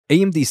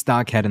AMD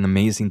stock had an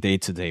amazing day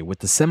today, with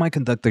the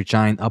semiconductor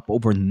giant up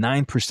over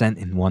 9%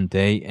 in one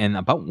day and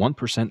about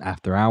 1%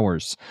 after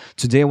hours.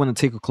 Today, I want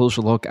to take a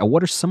closer look at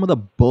what are some of the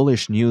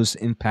bullish news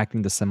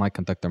impacting the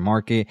semiconductor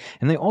market,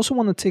 and I also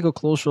want to take a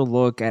closer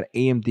look at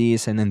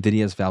AMD's and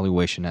NVIDIA's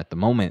valuation at the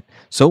moment.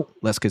 So,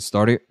 let's get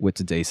started with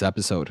today's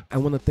episode. I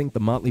want to thank the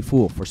Motley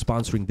Fool for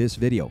sponsoring this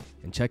video,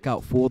 and check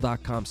out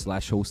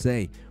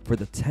fool.com/Jose for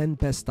the 10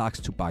 best stocks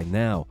to buy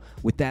now.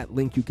 With that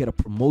link, you get a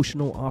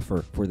promotional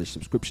offer for their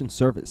subscription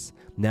service.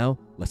 Now,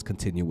 let's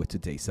continue with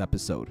today's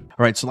episode.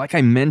 All right, so like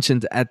I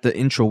mentioned at the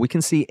intro, we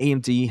can see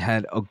AMD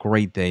had a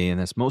great day.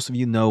 And as most of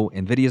you know,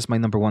 NVIDIA is my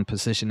number one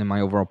position in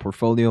my overall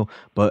portfolio,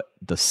 but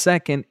the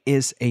second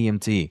is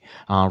AMD.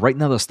 Right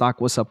now, the stock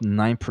was up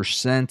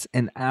 9%,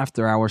 and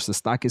after hours, the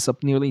stock is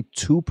up nearly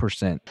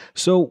 2%.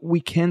 So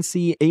we can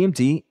see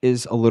AMD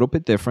is a little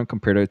bit different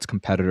compared to its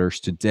competitors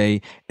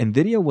today.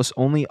 NVIDIA was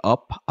only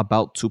up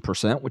about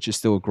 2%, which is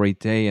still a great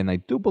day. And I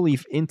do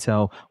believe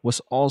Intel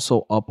was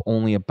also up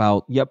only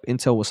about,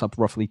 Intel was up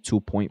roughly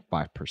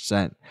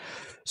 2.5%.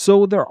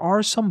 So there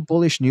are some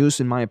bullish news,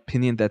 in my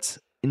opinion, that's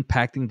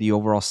impacting the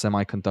overall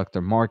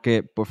semiconductor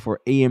market. But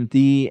for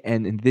AMD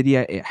and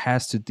NVIDIA, it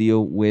has to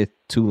deal with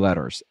two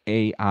letters,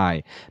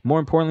 AI. More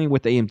importantly,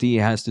 with AMD, it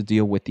has to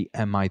deal with the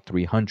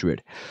MI300.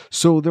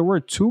 So there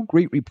were two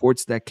great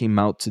reports that came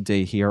out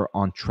today here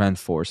on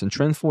TrendForce. And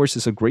TrendForce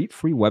is a great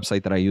free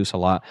website that I use a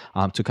lot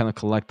to kind of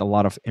collect a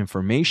lot of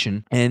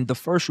information. And the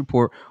first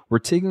report, we're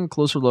taking a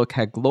closer look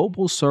at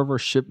global server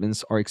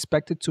shipments are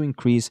expected to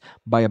increase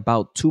by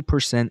about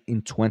 2%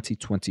 in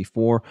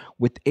 2024,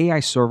 with AI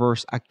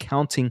servers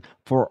accounting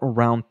for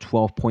around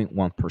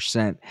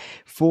 12.1%.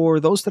 For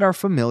those that are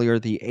familiar,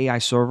 the AI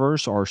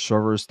servers are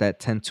servers that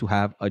tend to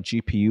have a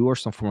GPU or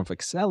some form of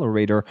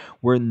accelerator,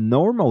 where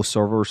normal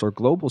servers or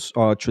global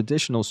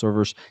traditional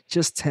servers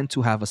just tend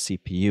to have a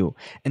CPU.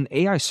 And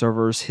AI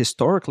servers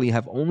historically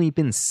have only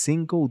been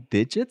single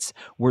digits,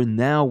 where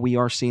now we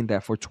are seeing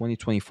that for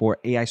 2024,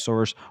 AI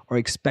servers are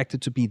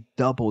expected to be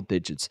double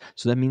digits.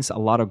 So that means a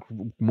lot of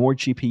more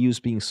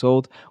GPUs being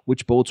sold,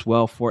 which bodes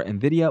well for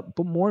NVIDIA,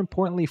 but more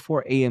importantly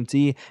for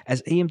AMD.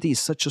 As AMD is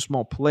such a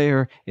small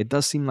player, it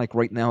does seem like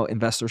right now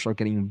investors are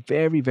getting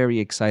very, very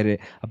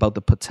excited about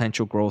the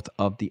potential growth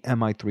of the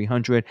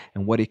MI300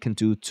 and what it can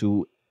do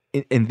to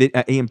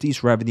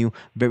AMD's revenue,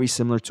 very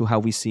similar to how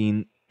we've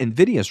seen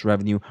NVIDIA's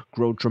revenue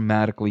grow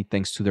dramatically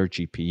thanks to their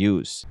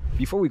GPUs.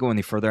 Before we go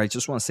any further, I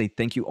just want to say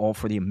thank you all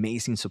for the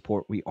amazing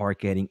support we are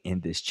getting in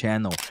this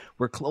channel.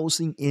 We're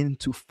closing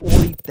into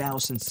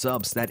 40,000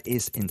 subs. That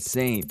is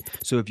insane.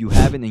 So if you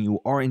haven't and you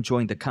are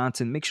enjoying the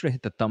content, make sure to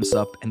hit the thumbs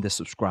up and the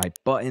subscribe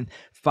button.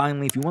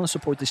 Finally, if you want to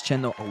support this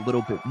channel a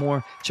little bit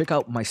more, check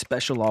out my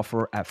special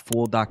offer at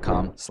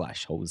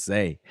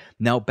fool.com/Jose.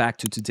 Now back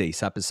to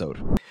today's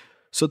episode.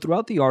 So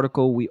throughout the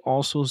article, we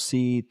also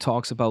see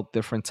talks about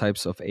different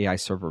types of AI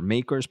server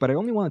makers, but I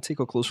only want to take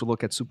a closer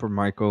look at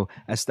Supermicro,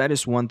 as that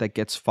is one that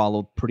gets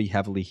followed pretty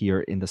heavily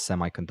here in the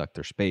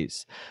semiconductor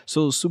space.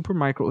 So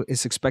Supermicro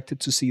is expected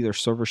to see their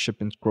server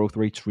shipment growth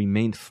rates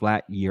remain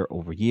flat year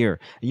over year.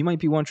 And you might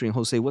be wondering,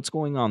 Jose, what's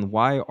going on?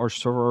 Why are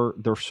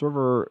their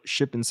server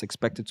shipments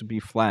expected to be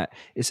flat?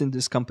 Isn't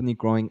this company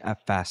growing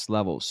at fast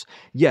levels?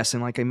 Yes,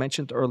 and like I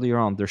mentioned earlier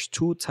on, there's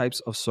two types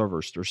of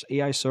servers. There's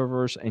AI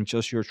servers and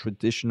just your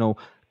traditional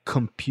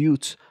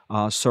compute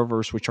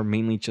servers, which are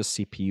mainly just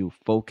CPU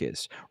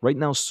focused. Right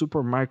now,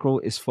 Supermicro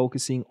is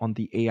focusing on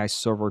the AI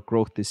server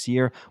growth this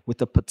year, with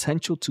the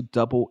potential to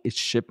double its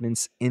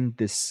shipments in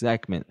this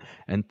segment.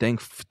 And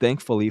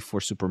thankfully for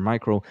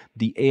Supermicro,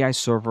 the AI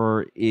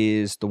server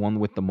is the one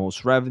with the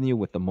most revenue,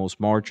 with the most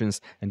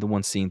margins, and the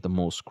one seeing the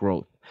most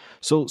growth.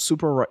 So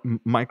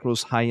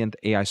Supermicro's high-end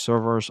AI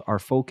servers are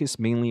focused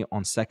mainly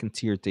on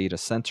second-tier data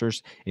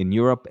centers in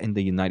Europe and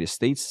the United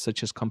States,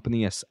 such as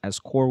companies as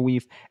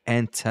CoreWeave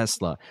and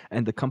Tesla.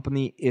 And the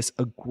company is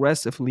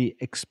aggressively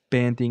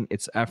expanding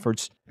its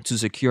efforts to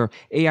secure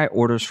AI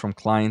orders from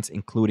clients,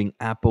 including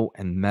Apple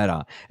and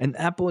Meta. And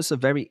Apple is a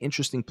very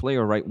interesting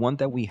player, right? One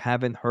that we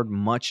haven't heard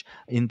much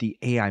in the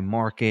AI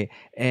market.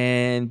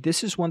 And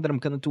this is one that I'm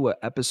going to do an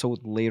episode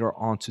later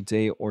on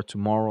today or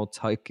tomorrow,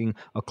 taking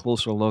a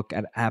closer look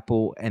at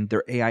Apple and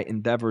their AI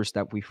endeavors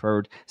that we've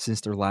heard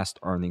since their last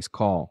earnings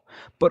call.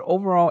 But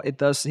overall, it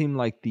does seem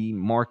like the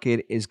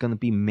market is going to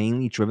be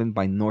mainly driven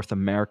by North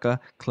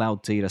America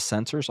cloud data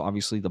centers,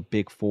 obviously the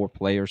big four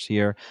players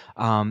here.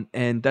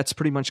 And that's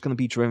pretty much going to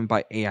be driven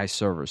by AI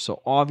servers.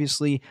 So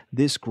obviously,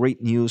 this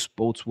great news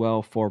bodes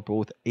well for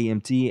both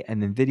AMD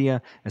and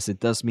NVIDIA, as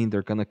it does mean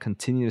they're going to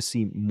continue to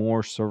see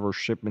more server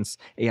shipments,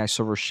 AI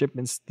server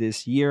shipments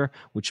this year,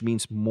 which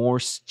means more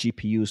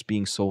GPUs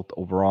being sold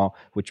overall,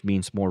 which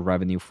means more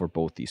revenue revenue for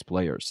both these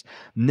players.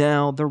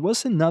 Now, there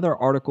was another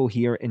article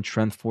here in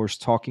TrendForce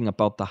talking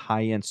about the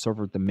high-end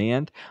server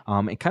demand,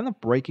 and kind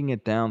of breaking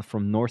it down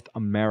from North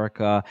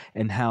America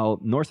and how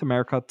North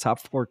America top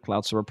four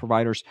cloud server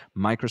providers,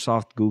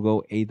 Microsoft,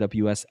 Google,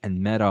 AWS,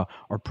 and Meta,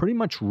 are pretty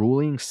much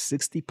ruling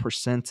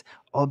 60%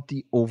 of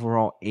the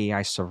overall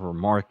AI server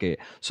market.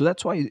 So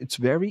that's why it's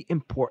very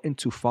important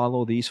to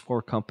follow these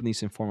four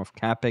companies in form of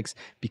capex,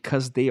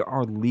 because they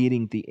are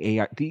leading the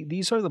AI.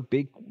 These are the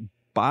big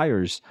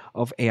buyers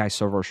of AI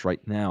servers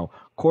right now.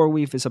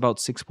 CoreWeave is about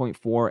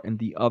 6.4 and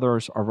the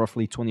others are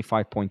roughly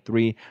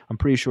 25.3. I'm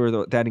pretty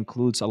sure that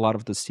includes a lot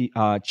of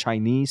the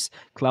Chinese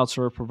cloud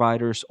server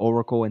providers,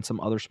 Oracle, and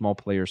some other small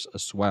players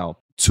as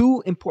well.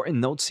 Two important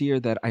notes here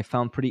that I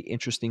found pretty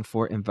interesting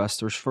for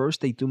investors.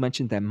 First, they do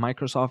mention that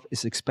Microsoft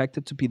is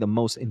expected to be the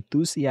most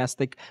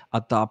enthusiastic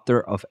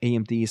adopter of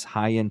AMD's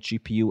high-end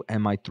GPU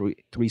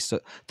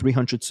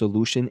MI300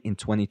 solution in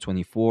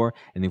 2024.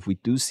 And if we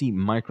do see,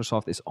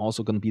 Microsoft is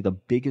also going to be the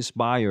biggest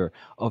buyer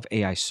of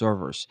AI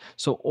servers.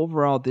 So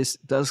overall, this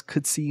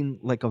could seem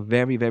like a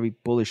very, very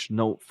bullish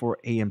note for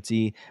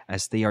AMD,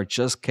 as they are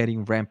just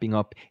ramping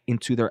up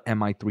into their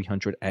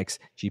MI300X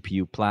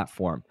GPU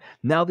platform.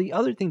 Now, the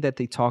other thing that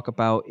they talk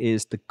about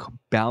is the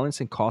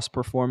balance and cost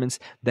performance,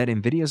 that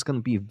NVIDIA is going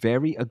to be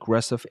very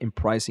aggressive in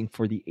pricing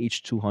for the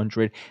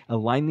H200,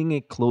 aligning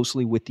it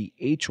closely with the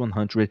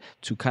H100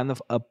 to kind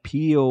of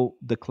appeal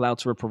the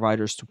cloud server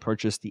providers to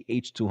purchase the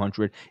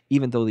H200,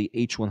 even though the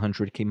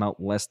H100 came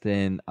out less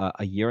than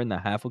a year and a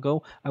half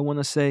ago, I want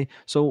to say.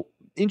 So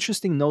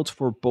interesting notes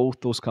for both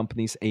those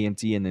companies,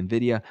 AMD and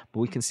NVIDIA, but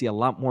we can see a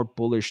lot more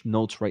bullish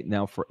notes right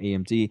now for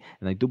AMD,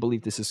 and I do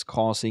believe this is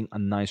causing a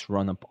nice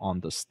run up on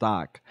the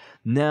stock.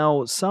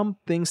 Now, some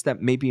things that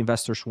maybe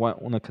investors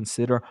want to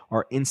consider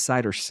are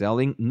insider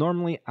selling.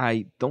 Normally,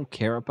 I don't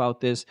care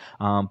about this,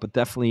 but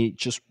definitely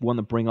just want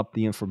to bring up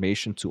the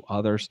information to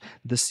others.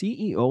 The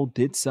CEO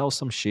did sell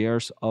some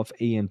shares of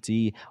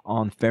AMD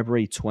on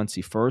February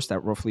 21st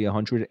at roughly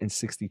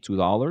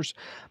 $162.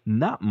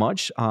 Not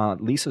much.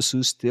 Lisa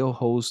Su still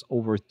holds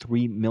over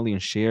 3 million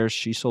shares.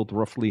 She sold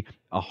roughly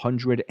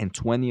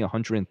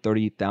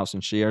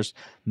 130,000 shares.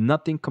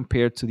 Nothing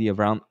compared to the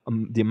amount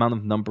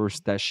of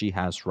numbers that she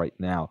has right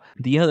now.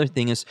 The other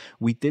thing is,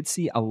 we did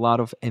see a lot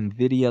of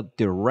NVIDIA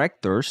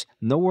directors,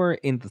 nowhere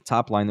in the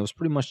top line. It was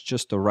pretty much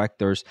just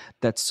directors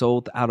that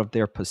sold out of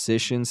their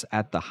positions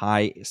at the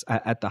high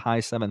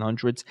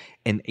 700s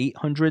and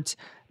 800s.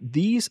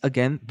 These,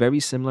 again, very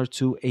similar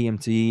to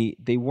AMD.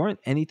 They weren't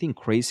anything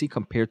crazy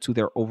compared to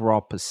their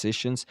overall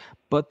positions,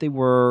 but they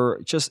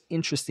were just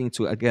interesting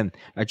to, again,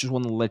 I just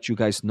want to let you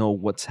guys know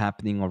what's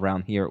happening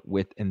around here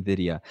with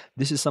NVIDIA.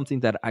 This is something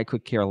that I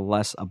could care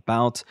less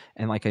about.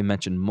 And like I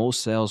mentioned,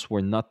 most sales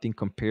were nothing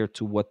compared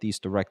to what these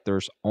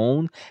directors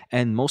own.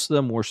 And most of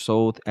them were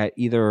sold at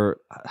either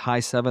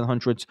high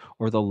 700s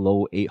or the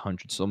low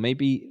 800s. So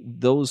maybe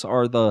those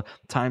are the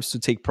times to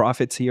take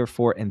profits here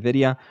for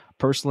NVIDIA.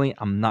 Personally,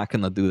 I'm not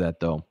going to do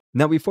that though.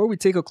 Now, before we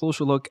take a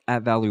closer look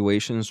at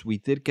valuations, we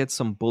did get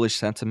some bullish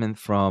sentiment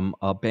from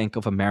a Bank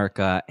of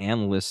America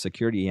analyst,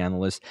 security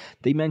analyst.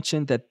 They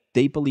mentioned that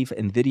they believe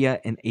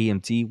NVIDIA and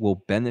AMD will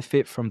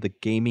benefit from the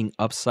gaming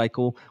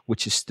upcycle,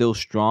 which is still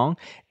strong.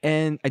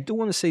 And I do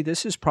want to say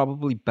this is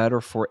probably better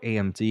for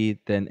AMD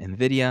than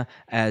NVIDIA,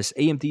 as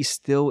AMD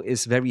still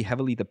is very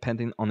heavily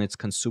dependent on its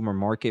consumer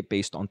market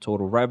based on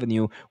total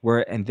revenue,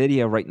 where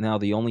NVIDIA right now,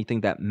 the only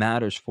thing that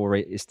matters for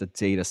it is the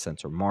data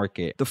center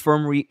market. The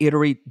firm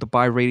reiterate the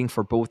buy rating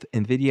for both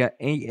NVIDIA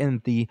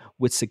and AMD,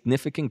 with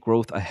significant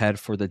growth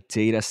ahead for the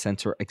data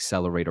center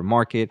accelerator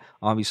market.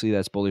 Obviously,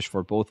 that's bullish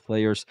for both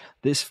players.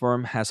 This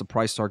firm has a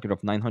price target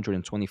of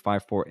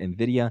 925 for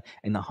NVIDIA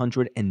and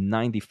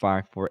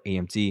 195 for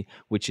AMD,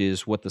 which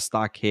is what the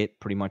stock hit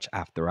pretty much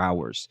after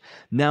hours.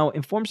 Now,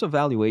 in forms of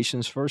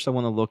valuations, first I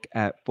want to look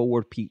at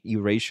forward PE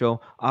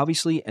ratio.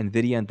 Obviously,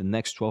 NVIDIA in the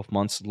next 12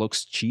 months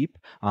looks cheap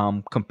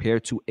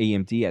compared to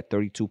AMD at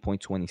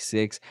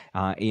 32.26,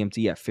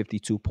 AMD at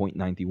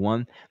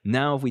 52.91.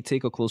 Now, if we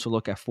take a closer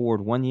look at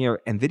forward 1 year,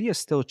 NVIDIA is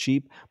still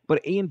cheap,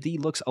 but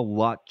AMD looks a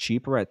lot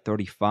cheaper at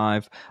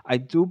 35. I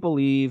do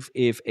believe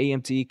if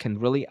AMD can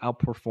really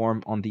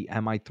outperform on the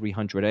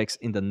MI300X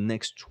in the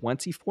next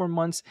 24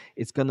 months,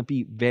 it's going to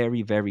be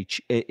very, very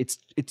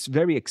it's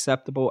very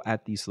acceptable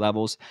at these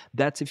levels.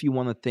 That's if you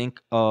want to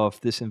think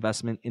of this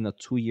investment in a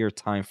 2-year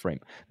time frame.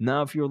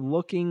 Now, if you're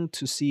looking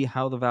to see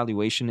how the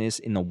valuation is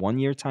in a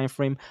 1-year time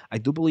frame, I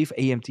do believe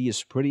AMD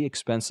is pretty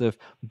expensive,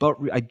 but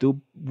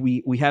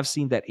we have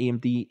seen that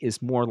AMD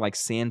is more like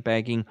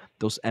sandbagging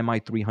those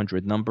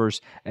MI300 numbers,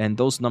 and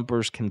those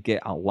numbers can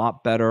get a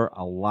lot better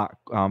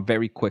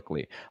very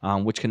quickly,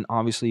 which can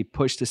obviously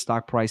push the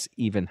stock price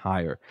even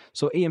higher.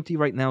 So AMD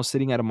right now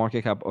sitting at a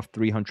market cap of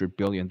 $300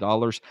 billion.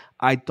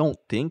 I don't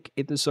think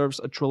it deserves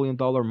a $1 trillion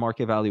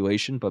market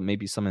valuation, but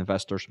maybe some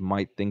investors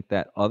might think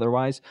that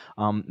otherwise.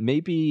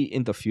 Maybe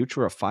in the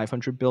future a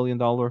 $500 billion,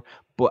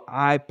 but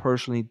I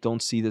personally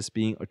don't see this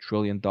being a $1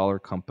 trillion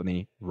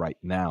company right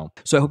now.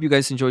 So I hope you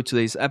guys enjoyed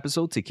today's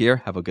episode. Take care,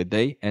 have a good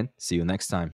day, and see you next time.